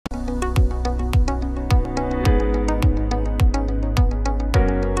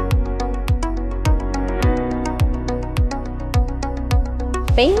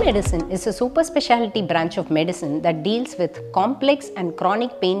Pain medicine is a super specialty branch of medicine that deals with complex and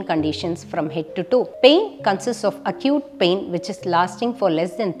chronic pain conditions from head to toe. Pain consists of acute pain which is lasting for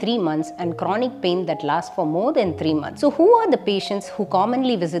less than 3 months and chronic pain that lasts for more than 3 months. So who are the patients who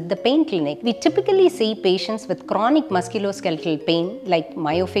commonly visit the pain clinic? We typically see patients with chronic musculoskeletal pain like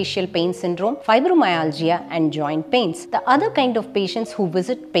myofascial pain syndrome, fibromyalgia and joint pains. The other kind of patients who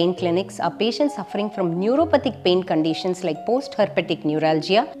visit pain clinics are patients suffering from neuropathic pain conditions like post-herpetic neuralgia,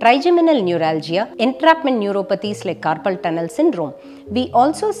 trigeminal neuralgia, entrapment neuropathies like carpal tunnel syndrome. We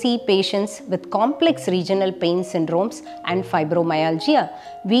also see patients with complex regional pain syndromes and fibromyalgia.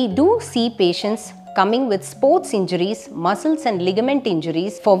 We do see patients coming with sports injuries, muscles and ligament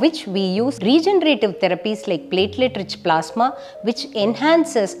injuries for which we use regenerative therapies like platelet-rich plasma which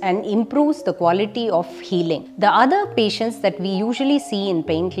enhances and improves the quality of healing. The other patients that we usually see in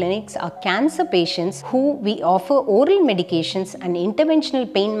pain clinics are cancer patients who we offer oral medications and interventional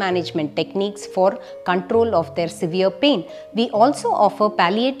pain management techniques for control of their severe pain. We also offer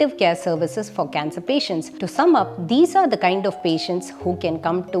palliative care services for cancer patients. To sum up, these are the kind of patients who can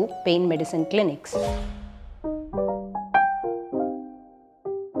come to pain medicine clinics.